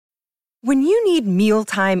When you need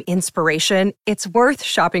mealtime inspiration, it's worth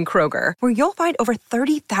shopping Kroger, where you'll find over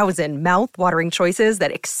 30,000 mouth-watering choices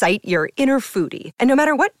that excite your inner foodie. And no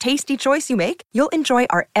matter what tasty choice you make, you'll enjoy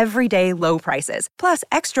our everyday low prices, plus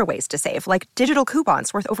extra ways to save, like digital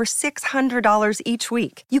coupons worth over $600 each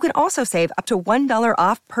week. You can also save up to $1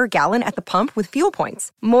 off per gallon at the pump with fuel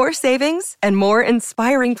points. More savings and more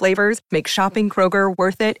inspiring flavors make shopping Kroger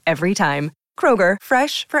worth it every time. Kroger,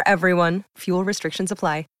 fresh for everyone. Fuel restrictions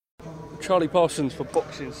apply. Charlie Parsons for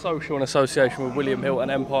Boxing Social in association with William Hill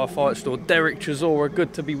and Empire Fight Store. Derek Chisora,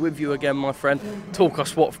 good to be with you again, my friend. Talk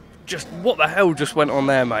us what the hell just went on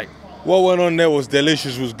there, mate? What went on there was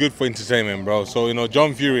delicious, was good for entertainment, bro. So,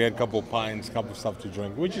 John Fury had a couple of pints, a couple of stuff to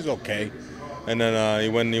drink, which is okay. And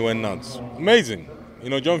then he went nuts. Amazing.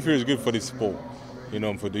 John Fury is good for this sport.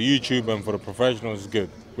 For the YouTube and for the professionals, it's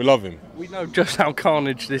good. We love him. We know just how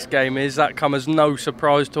carnage this game is. That come as no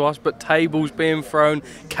surprise to us. But tables being thrown,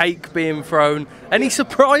 cake being thrown. Any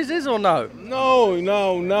surprises or no? No.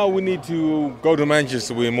 Now we need to go to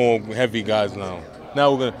Manchester with more heavy guys now.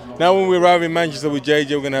 Now when we arrive in Manchester with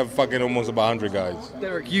JJ, we're gonna have fucking almost about 100 guys.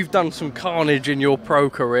 Derek, you've done some carnage in your pro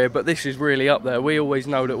career, but this is really up there. We always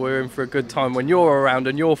know that we're in for a good time when you're around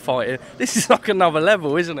and you're fighting. This is like another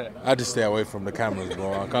level, isn't it? I had to stay away from the cameras,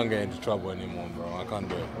 bro. I can't get into trouble anymore, bro. I can't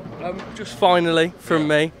do it. Just finally, from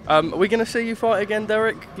me, are we going to see you fight again,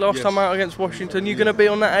 Derek? Last time out against Washington. You going to be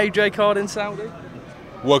on that AJ card in Saudi?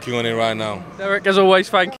 Working on it right now. Derek, as always,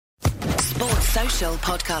 thank you. Sports Social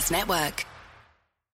Podcast Network.